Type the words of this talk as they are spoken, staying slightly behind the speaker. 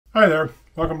Hi there,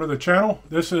 welcome to the channel.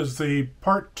 This is the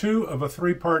part 2 of a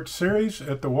 3-part series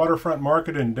at the Waterfront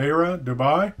Market in Deira,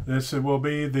 Dubai. This will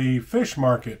be the fish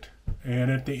market,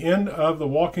 and at the end of the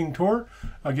walking tour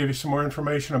I'll give you some more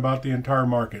information about the entire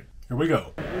market. Here we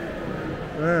go.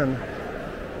 Man,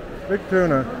 big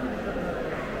tuna.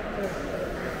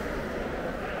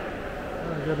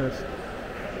 Oh goodness.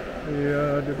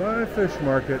 The Dubai fish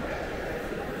market.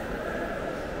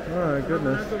 My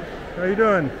goodness. How you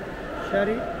doing?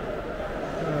 Sherry.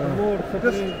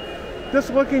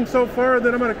 Just looking so far,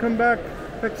 then I'm going to come back,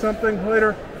 pick something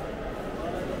later.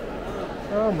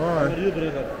 Oh my. How are you,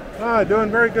 brother? Ah, doing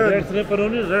very good. Red snapper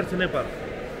only, red snapper.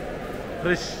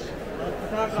 Fresh.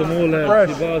 Small have, Fresh.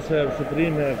 Sibas have,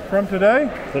 Supreme have. From today?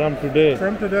 From today.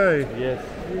 From today. Yes.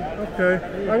 Okay.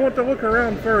 I want to look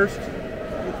around first. I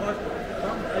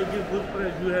give good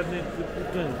price. You have need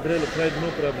price, no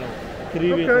problem.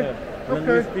 3 weight Okay. have.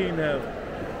 Okay. 115 have.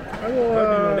 I will.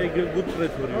 I give good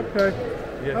price for you. Okay.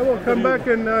 Yes. I will come back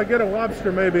and get a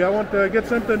lobster maybe. I want to get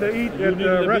something to eat at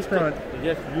the restaurant.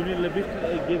 Yes, you need lobster.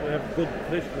 I give have good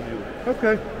price for you.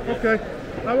 Okay. Yes. Okay.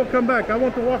 I will come back. I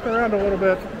want to walk around a little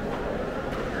bit.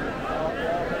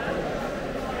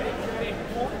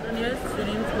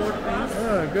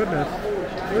 Oh goodness,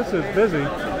 this is busy.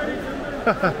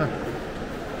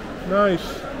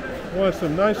 Nice. Well,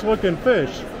 some nice looking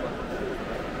fish.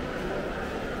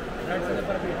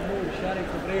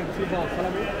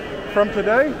 From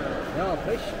today? Yeah,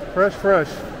 fresh. Fresh, fresh.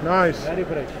 Nice. Very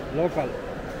fresh. Local.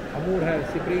 Amur have,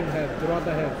 Supreme have,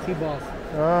 Durada have, Seabass.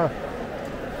 Ah.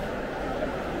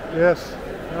 Yes.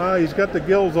 Ah, he's got the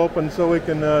gills open so we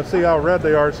can see how red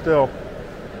they are still.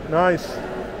 Nice.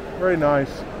 Very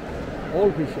nice.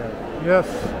 All fish have. Yes.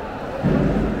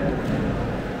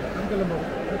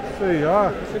 Let's see.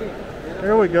 Ah,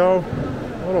 here we go.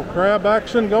 A little crab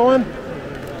action going.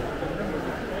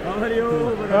 How are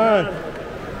you? Ah,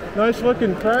 nice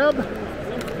looking crab.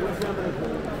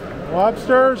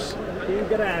 Lobsters.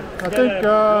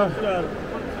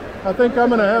 I think I'm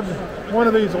gonna have one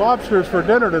of these lobsters for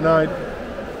dinner tonight.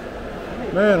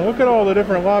 Man, look at all the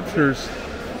different lobsters.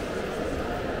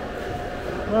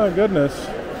 My goodness.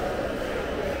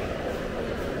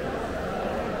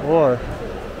 Boy.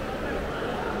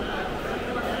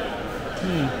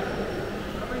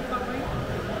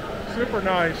 Super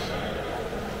nice.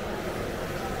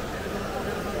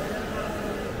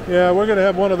 Yeah, we're gonna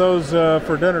have one of those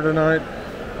for dinner tonight,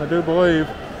 I do believe.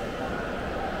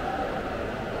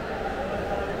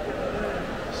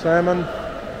 Salmon.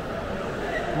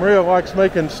 Maria likes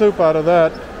making soup out of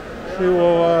that. She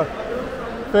will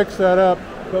fix that up.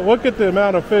 But look at the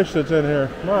amount of fish that's in here.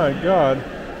 My God.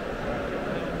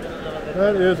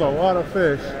 That is a lot of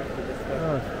fish.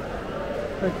 Oh,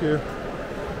 thank you.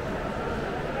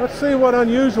 Let's see what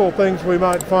unusual things we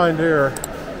might find here.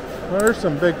 Well, there's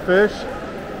some big fish.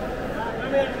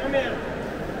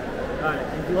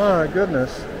 My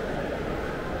goodness.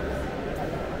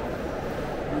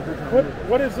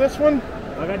 What is this one?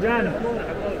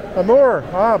 Amur.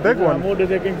 Ah, big one.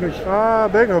 Ah,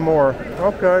 big Amur.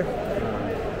 Okay.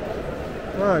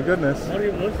 My goodness.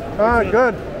 Ah,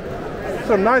 good.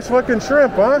 Some nice looking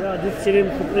shrimp, huh? Yeah, this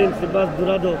shrimp, Supreme, Sibas,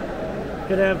 Dorado,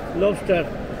 crab, lobster,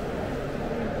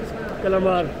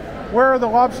 calamar. Where are the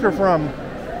lobster from?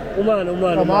 Oman.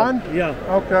 Oman? Yeah.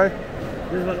 Okay.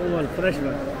 This one Oman, fresh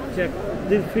one. Check.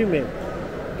 This female.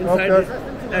 Inside this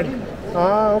egg.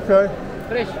 Ah, okay.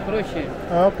 Fresh.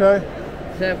 Okay.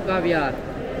 Serve caviar.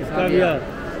 It's caviar.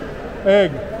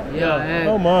 Egg. Yeah, egg.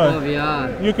 Oh my.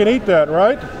 Caviar. You can eat that,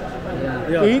 right?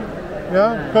 Yeah. Eat?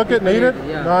 Yeah? Cook it and eat it?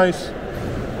 Yeah. Nice.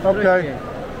 Okay.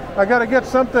 I got to get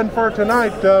something for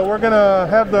tonight. We're going to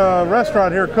have the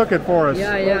restaurant here cook it for us.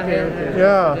 Yeah.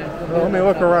 Yeah. Well, let me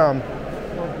look around.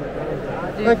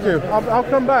 Thank you. I'll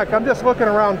come back. I'm just looking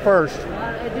around first.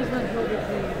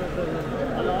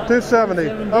 This one 270.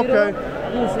 Okay.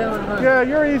 270. Yeah,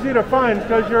 you're easy to find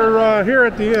because you're here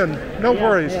at the end. No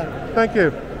worries. Thank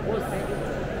you.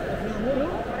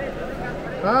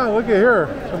 Ah, look at here.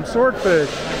 Some swordfish.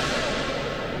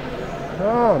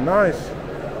 Oh, nice.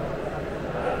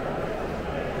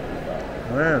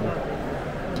 Man.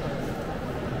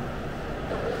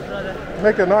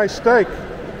 Make a nice steak.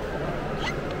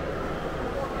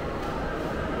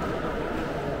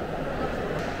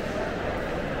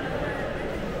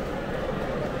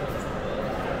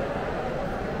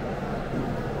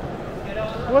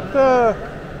 What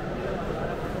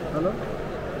hello?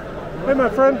 Hey my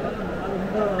friend.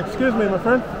 Excuse me my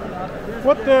friend.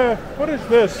 What is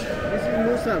this?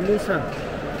 This is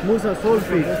Musa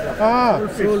soulfish. Ah,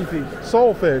 Soulfish.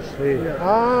 soulfish. Yeah.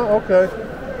 Ah, okay.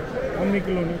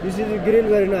 This is grilled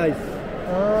very nice.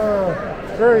 Ah,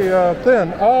 Very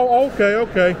thin. Oh, okay,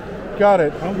 okay. Got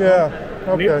it. Yeah.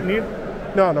 Okay. Need?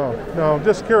 No.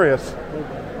 Just curious.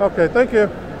 Okay, thank you.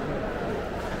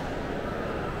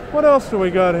 What else do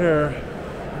we got here?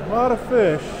 A lot of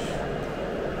fish.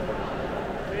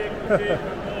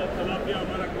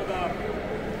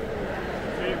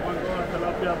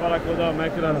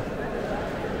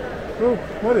 Ooh,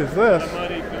 what is this?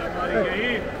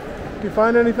 Hey, did you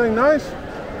find anything nice?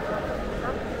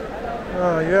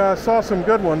 Yeah, I saw some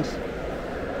good ones.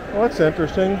 Well, that's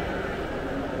interesting.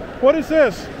 What is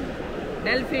this?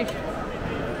 Shellfish.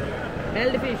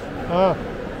 Shellfish. Ah,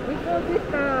 We call this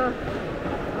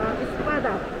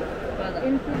espada.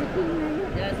 In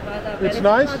Philippines, Yes, father. it's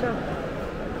nice? espada.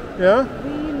 Yeah?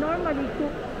 We normally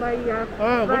cook by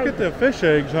Ah, look at the fish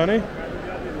eggs, honey.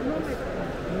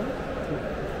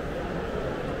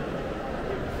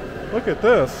 Look at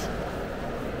this.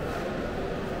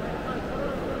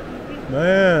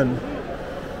 Man.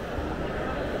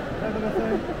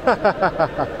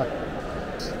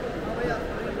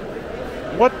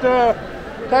 What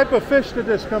type of fish did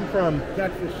this come from?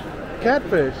 Catfish.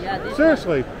 Catfish? Yeah, this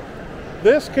Seriously?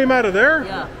 This came out of there?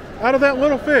 Yeah, Out of that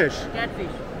little fish? catfish.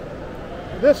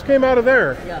 This came out of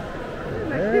there? Yeah.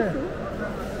 Yeah.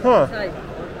 Huh. Side.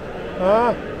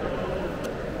 Ah,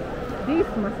 This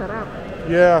masarap.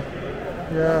 yeah.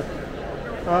 Yeah.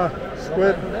 Ah,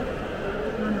 squid.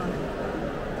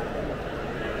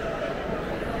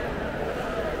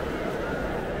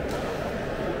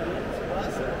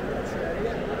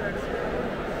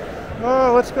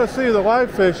 Oh, let's go see the live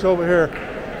fish over here.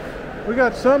 We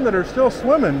got some that are still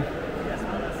swimming.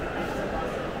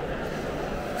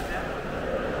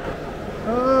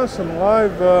 Some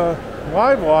live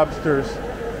lobsters.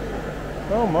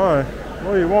 Oh my.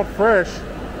 Well, you want fresh.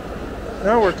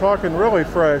 Now we're talking really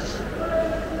fresh.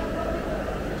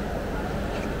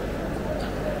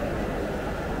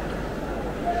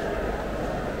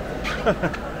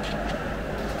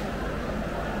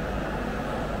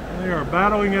 They are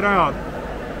battling it out.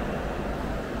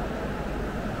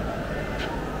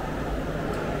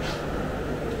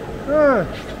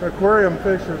 Aquarium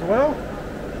fish as well.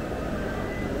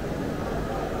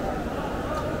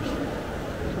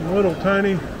 Some little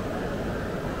tiny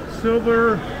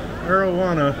silver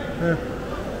arowana.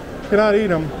 Cannot eat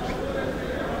them.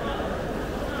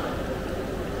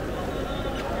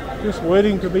 Just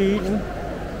waiting to be eaten.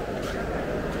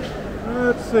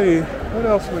 Let's see, what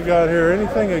else we got here?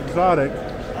 Anything exotic?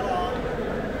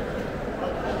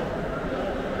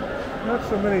 Not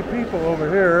so many people over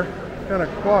here. Kind of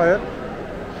quiet.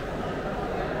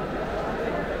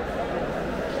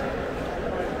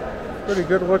 Pretty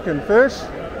good looking fish.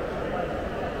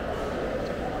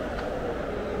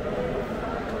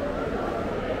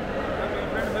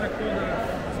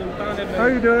 How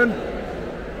you doing?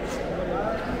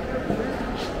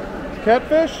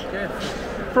 Catfish? Yes.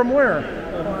 From where?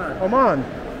 Oman.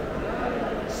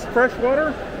 Fresh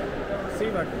water?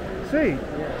 Sea.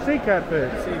 Sea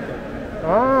catfish.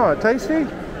 Ah, tasty?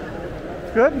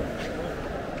 Good?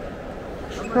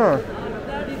 Huh.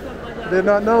 Did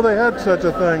not know they had such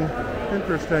a thing.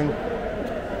 Interesting.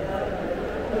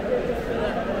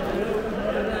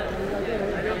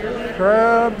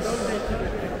 Crabs.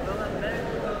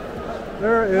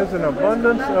 There is an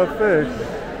abundance of fish.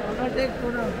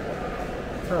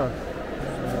 Huh.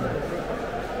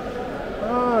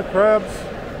 Ah, crabs.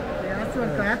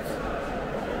 Crabs.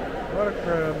 A lot of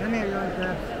crabs.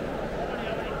 Crabs.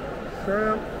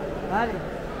 Shrimp.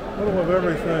 Little of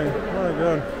everything. My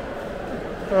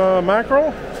God.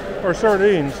 Mackerel or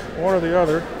sardines? One or the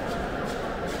other.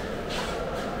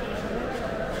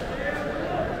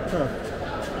 Huh.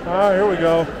 Ah, here we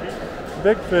go.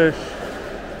 Big fish.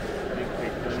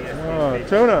 Ah,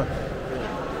 tuna.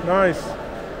 Nice.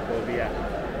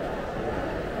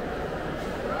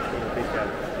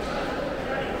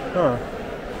 Huh.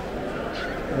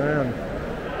 Man.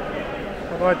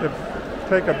 I'd like to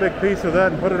take a big piece of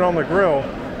that and put it on the grill.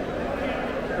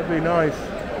 That'd be nice.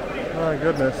 My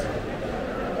goodness.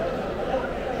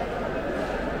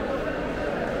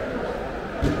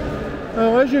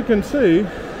 Well, as you can see,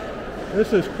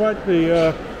 this is quite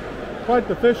the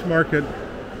fish market.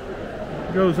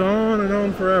 It goes on and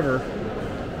on forever.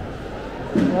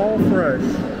 All fresh,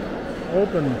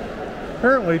 open,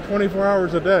 apparently 24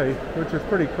 hours a day, which is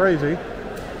pretty crazy.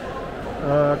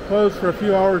 Closed for a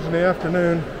few hours in the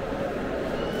afternoon,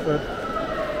 but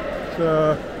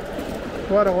it's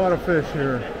quite a lot of fish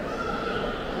here.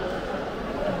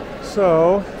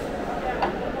 So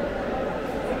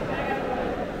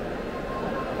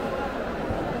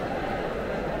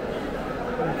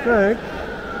I think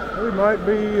we might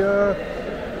be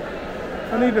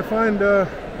I need to find,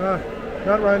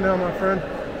 not right now, my friend.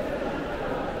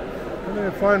 I need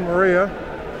to find Maria,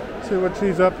 see what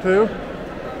she's up to.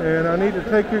 And I need to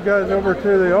take you guys over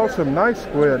to the awesome nice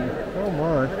squid. Oh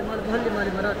my.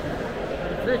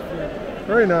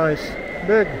 Very nice.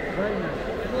 Big.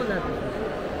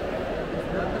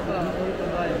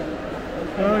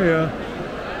 Oh yeah.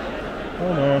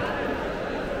 Oh no.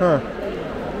 Huh.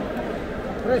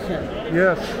 Fresh.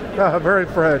 Yes. Very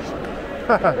fresh.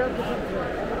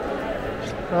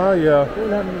 Oh yeah.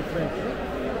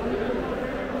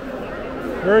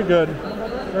 Very good.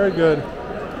 Very good.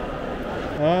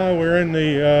 Ah, we're in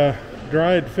the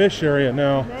dried fish area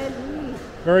now. Smelly.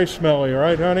 Very smelly,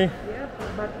 right, honey? Yep,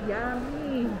 but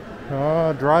yummy.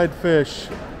 Ah, dried fish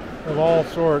of all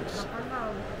sorts.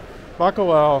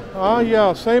 Bacalhau. Ah,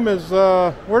 yeah, same as,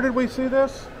 where did we see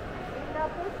this?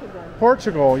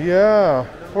 Portugal, yeah.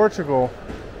 Portugal.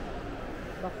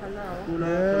 Bacalhau.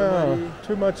 Yeah,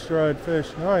 too much dried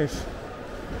fish. Nice.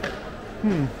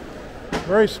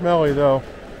 Very smelly, though.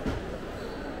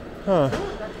 Huh.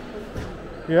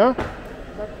 Yeah?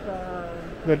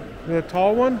 That's, The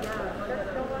tall one? that's the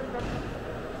one that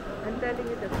I'm telling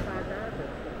you, the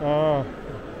spada.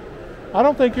 I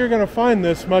don't think you're going to find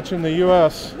this much in the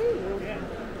U.S.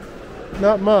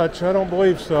 Not much. I don't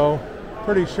believe so.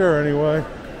 Pretty sure, anyway.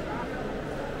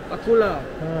 Akula.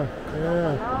 Yeah.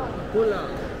 Akula.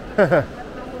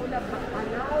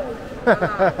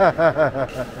 Bacala.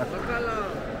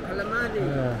 Calamari.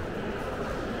 Yeah.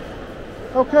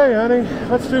 Okay, honey.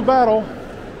 Let's do battle.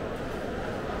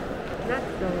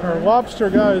 That's the Our one. lobster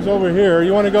guy is over here.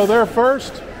 You want to go there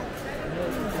first?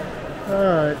 All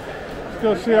right. Let's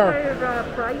go see our... They're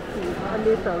pricey a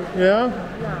little. Yeah?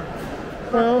 Yeah.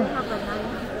 Well, They have a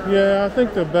nice, yeah, I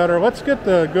think the better. Let's get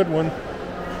the good one.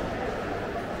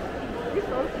 this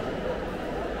also.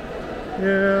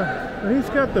 Yeah, he's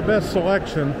got the best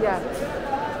selection, Yeah.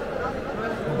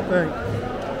 I think.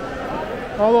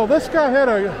 Although this guy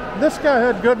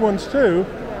had good ones too.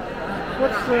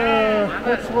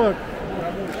 Let's look.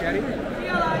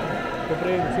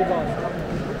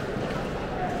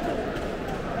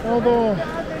 Although,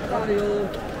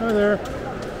 hi there.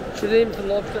 Shrimp,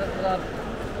 lobster, crab.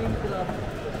 King crab.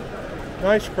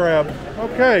 Nice crab.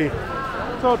 Okay,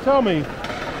 so tell me,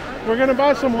 we're gonna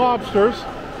buy some lobsters.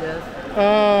 Yes.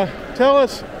 Tell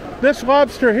us, this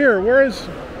lobster here, where is,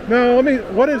 no, let me,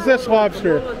 what is this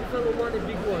lobster? This one,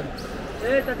 big one.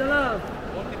 Hey, Tatala.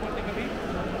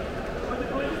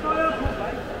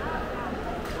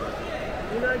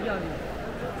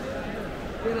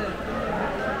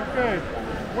 Okay,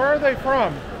 where are they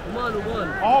from? Oman.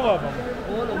 All of them.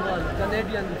 All Oman.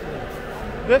 Canadian this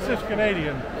one. This is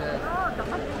Canadian. Yes.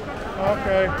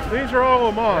 Okay, these are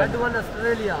all That Oman. one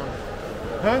Australia.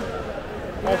 Huh?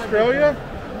 Australia?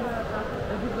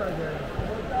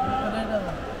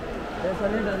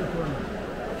 Canada this one.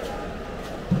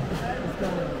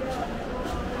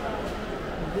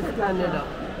 This Canada.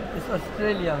 This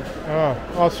Australia. Oh,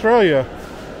 Australia.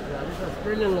 Yeah, this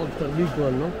Australian lobster, big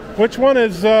one, no? Which one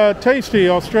is tasty,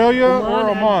 Australia or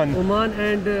Oman? Oman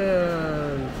and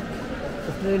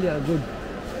Australia, good.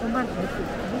 Oman,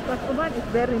 because Oman is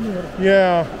very near.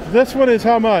 Yeah, this one is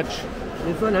how much?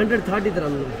 This one 130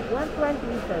 dirham. 120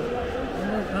 sir.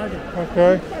 130.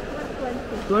 Okay.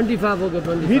 25, okay,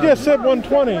 25. He just said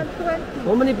 120. 120.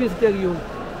 How many pieces take you?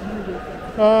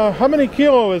 How many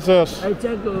kilo is this? I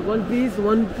checked one piece,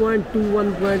 1.2,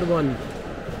 1.1.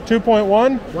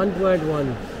 2.1?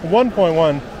 1.1.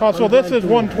 1.1. Oh, so this is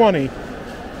 120.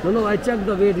 No, I checked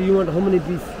the weight. You want how many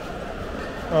pieces?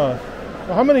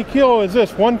 How many kilo is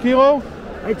this? 1 kilo?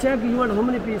 I checked. You want how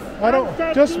many pieces? I don't.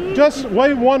 Just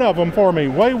weigh one of them for me.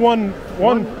 Weigh one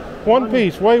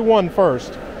piece. Weigh one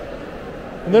first,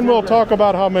 and then we'll talk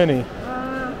about how many.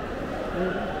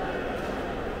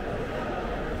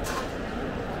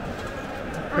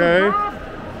 Okay.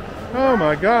 Oh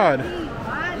my God.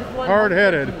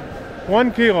 Hard-headed.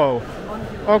 1 kilo.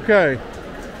 Okay.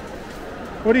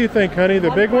 What do you think, honey?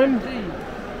 The big one? Up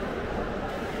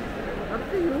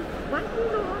to you. 1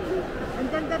 kilo only. And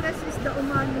then the rest is the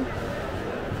Omani.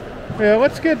 Yeah,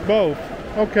 let's get both.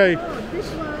 Okay. Oh,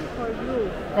 this one for you.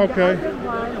 Okay. The other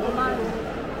one, Omani.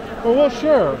 Well, we'll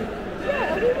share.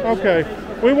 Okay.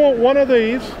 We want one of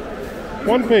these.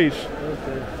 One piece.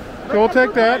 So we'll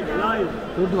take that.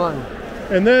 Good one.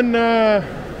 And then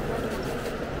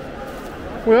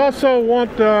we also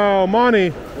want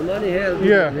Omani. Omani here. Good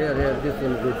Yeah. one. Here. This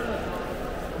one good.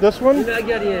 This one? I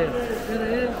get here.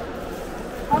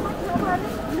 How much Omani?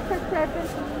 You said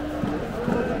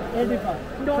 70. 85.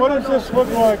 No, What no, does no. this look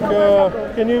like?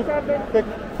 Can you pick?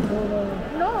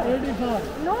 No,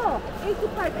 No,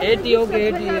 85. 80, okay,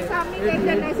 80. When I come in, and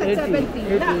then I said 70.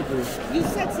 Yeah. You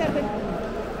said 70.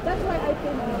 That's why I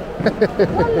came here.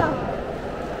 Wallah.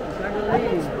 I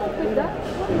can smoke with that.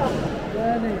 Wallah.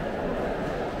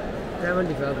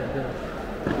 75.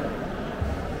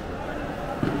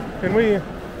 Can we?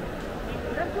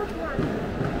 That's good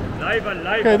one. Live and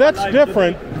live. Okay, that's live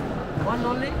different. One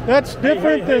only? That's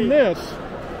different than this.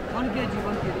 1 kg,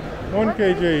 1 kg. 1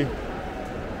 kg.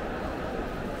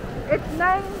 It's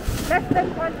 9, less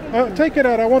than 1 kg. Take it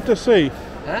out. I want to see.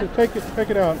 Huh? Take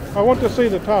it out. I want to see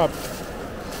the top.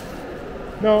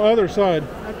 No, other side.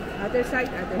 Other side,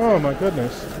 other Oh side. my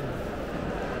goodness.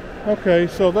 Okay,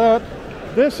 so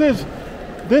this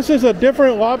is a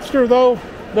different lobster though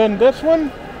than this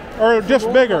one, or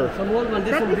just bigger? Small one,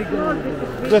 this That one is big small, one. this is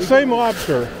big. The same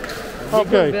lobster. Big one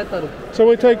Okay. better. So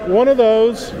we take one of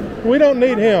those. We don't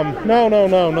need him. No.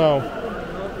 Handle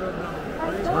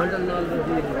all the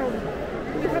big.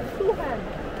 We have 2 hands.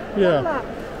 Yeah. Wallah.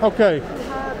 Okay.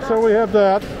 So we have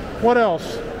that. What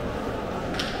else?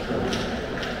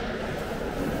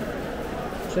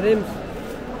 Shrimps.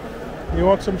 You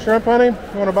want some shrimp, honey? You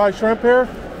want to buy shrimp here?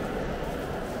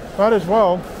 Might as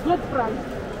well. Good price.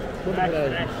 Good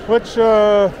price.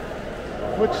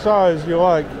 Which size you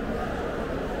like?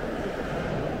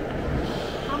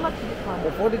 How much this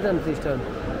one? 40 grams this time.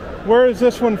 Where is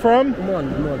this one from? Come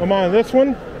on. Come on, this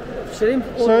one? Shrimp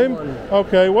only Same? one.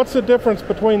 Okay, what's the difference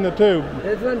between the two?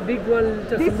 There's one big one.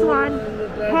 Just This small one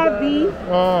heavy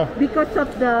because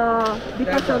of the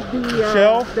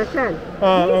Shell? The shell.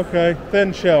 This Okay,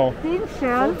 thin shell. thin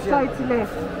shell, so it's less.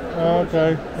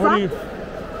 Okay. What do you?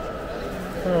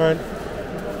 All right.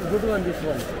 Good one, this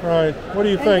one. All right. What do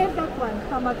you And think? then that one,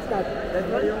 how much that? That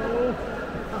one,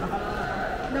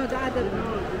 No, the other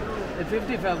one.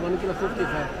 55, 1 kilo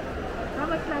 55. How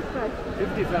much last price?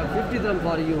 55, 50 gram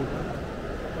for you.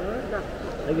 That,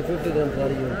 Maybe 50 gram for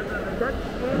you. that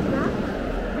and that?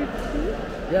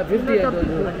 50? Yeah, 50 I told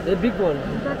you. The big one.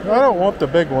 That I don't want the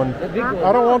big one. The big Huh? one.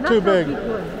 I don't want not too the big. one.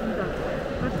 That.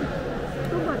 But it's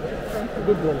too much expensive.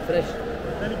 Good one, fresh.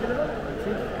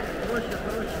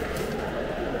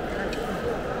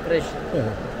 Fresh.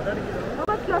 How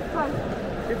much last price?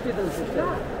 50 gram, 50.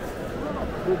 Yeah.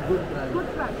 Good price. Good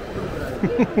price.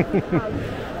 Good price.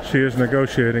 She is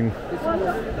negotiating. This one,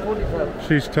 45.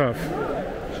 She's tough.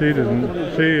 She doesn't.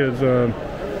 She is.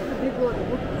 Big one.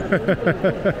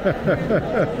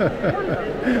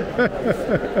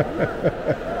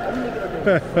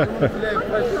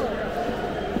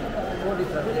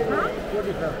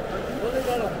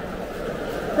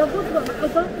 The good one. I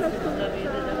don't like to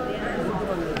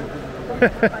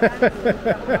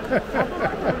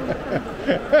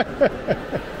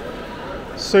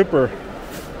Super.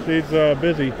 She's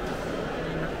busy.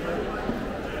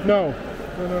 No,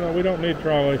 we don't need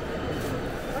trolley.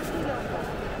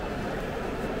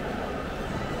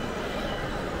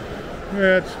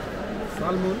 Yeah, it's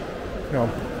Salmon. no.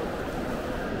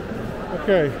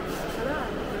 Okay.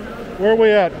 Where are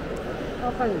we at?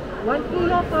 Okay. 1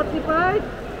 kilo 45.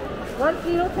 1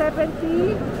 kilo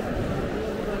 70.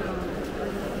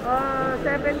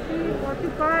 70,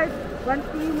 45. 1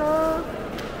 kilo.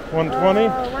 120?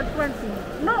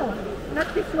 120. No, not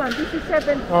this one. This is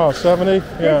 70. Oh, 70?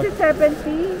 Yeah. This is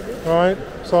 70. All right.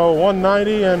 So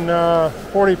 190 and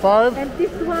 45? And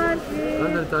this one is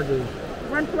 130.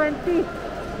 120.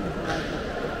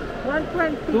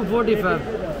 120. 245.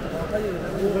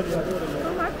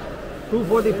 How much?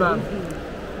 245.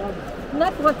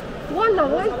 Not what? Wallah,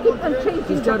 why keep on changing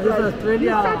the This is price?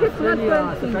 Australia, You said it's Australia,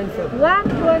 120. Australia.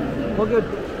 120. Okay,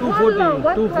 240.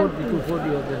 Wallah,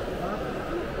 240, okay.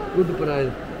 Good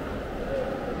price.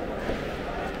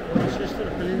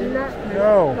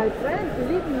 No. My friend,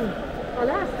 believe me.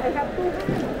 Alas, I have 2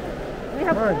 hands. We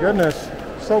have My 4. goodness.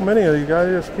 So many of you guys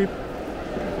just keep.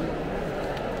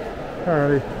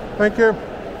 Alrighty. Thank you.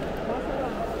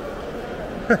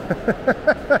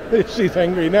 She's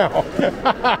angry now.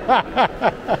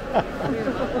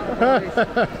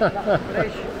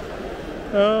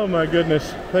 Oh my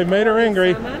goodness. They made her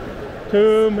angry.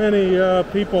 Too many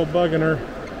people bugging her.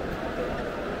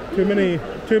 Too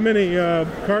many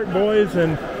cart boys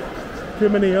and too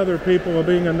many other people are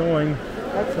being annoying.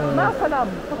 Masalam.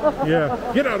 Yeah.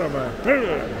 Get out of my.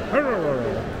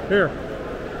 Here.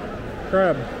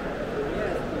 Crab.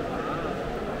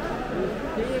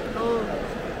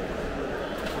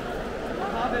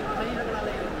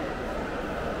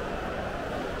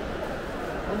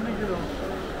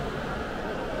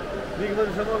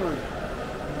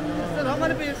 Sir, how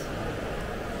many piece?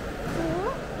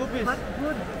 2 piece. But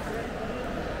good.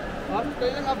 I'm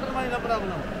telling after my no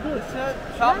problem.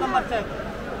 This shop number check.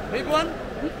 Big one?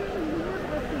 We came here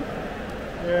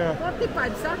 40. Yeah.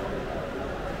 45, sir.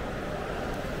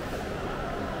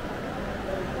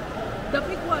 The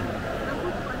big one. The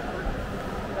good one.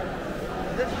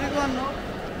 This big one, no?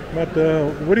 But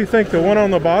what do you think? The one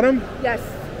on the bottom? Yes.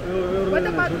 What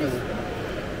about this?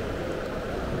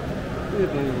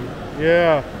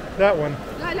 Yeah, that one.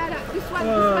 La la la. This one.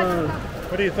 This one.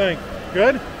 What do you think?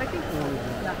 Good? I think so.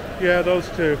 Yeah. Yeah, those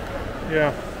two.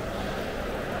 Yeah.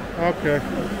 Okay.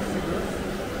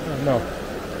 No.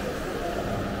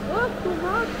 Oh, too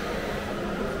much.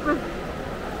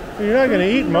 You're not going to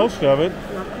eat most of it.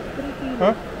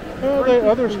 Huh? Well, the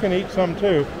others can eat some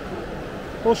too.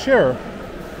 We'll share.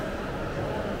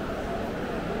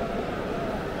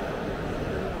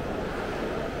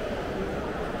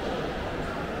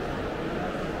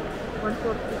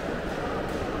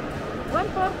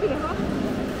 $140, huh?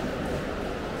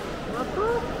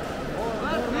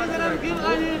 We're gonna give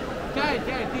any chai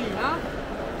tea, huh?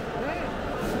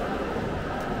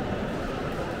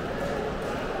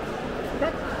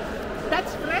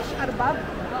 That's fresh or Bob?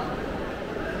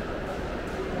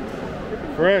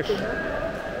 Fresh.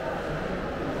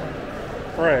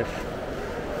 Fresh.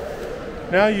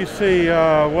 Now you see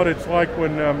what it's like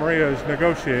when Maria is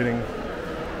negotiating.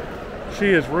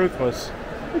 She is ruthless.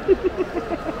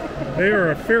 They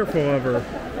are fearful of her.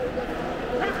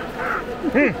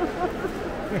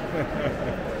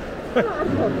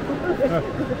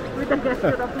 With a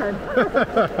gesture of hand.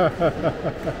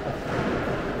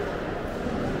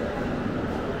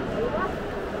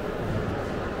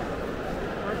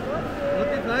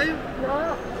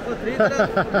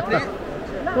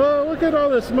 Well, look at all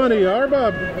this money,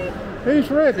 Arbab. He's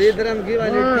rich.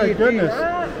 My goodness.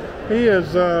 He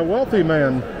is a wealthy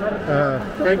man.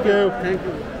 Thank you. Thank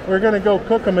you. We're going to go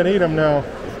cook them and eat them now.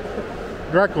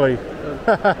 Directly.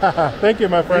 Thank you,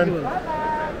 my friend.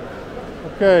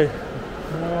 Okay.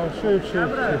 Shoot.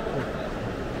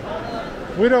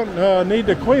 We don't need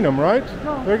to clean them, right?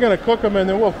 No. They're going to cook them and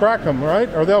then we'll crack them,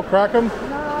 right? Or they'll crack them?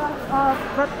 No,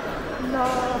 but no.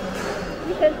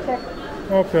 You can check.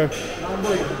 Okay.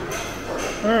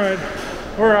 All right.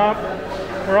 We're off.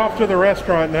 We're off to the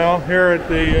restaurant now here at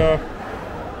the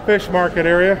fish market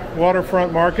area,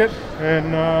 Waterfront Market,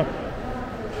 and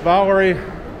Valerie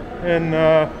and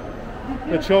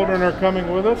the children are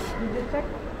coming with us. Did you check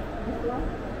this one?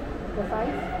 The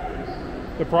size?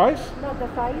 The price? No, the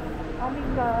size. I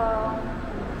mean the.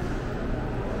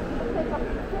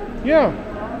 Yeah.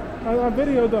 I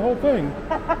videoed the whole thing.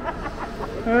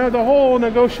 The whole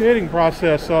negotiating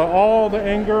process, all the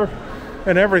anger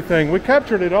and everything. We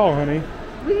captured it all, honey.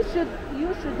 You should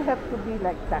have to be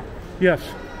like that. Yes.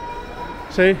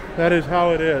 See, that is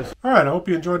how it is. All right, I hope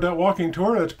you enjoyed that walking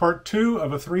tour. That's part 2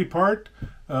 of a 3-part.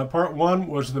 Part 1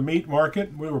 was the meat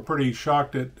market. We were pretty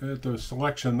shocked at the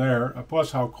selection there,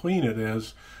 plus how clean it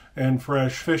is and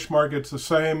fresh. Fish market's the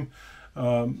same.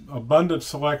 Abundant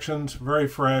selections, very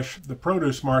fresh. The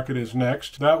produce market is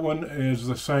next. That one is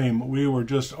the same. We were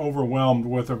just overwhelmed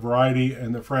with the variety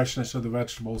and the freshness of the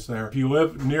vegetables there. If you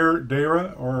live near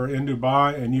Deira or in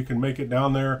Dubai and you can make it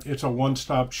down there, it's a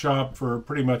one-stop shop for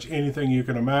pretty much anything you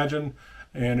can imagine.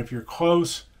 And if you're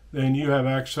close, then you have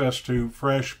access to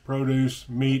fresh produce,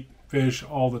 meat, fish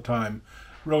all the time.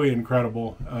 Really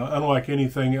incredible. Unlike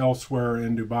anything elsewhere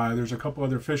in Dubai. There's a couple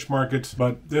other fish markets,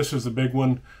 but this is the big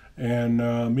one. And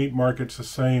meat market's the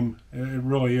same. It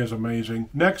really is amazing.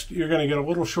 Next, you're going to get a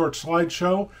little short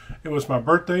slideshow. It was my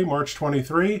birthday, March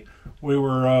 23. We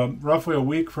were roughly a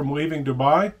week from leaving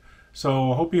Dubai.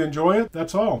 So I hope you enjoy it.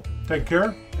 That's all. Take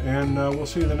care, and we'll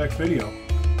see you in the next video.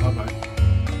 Bye-bye.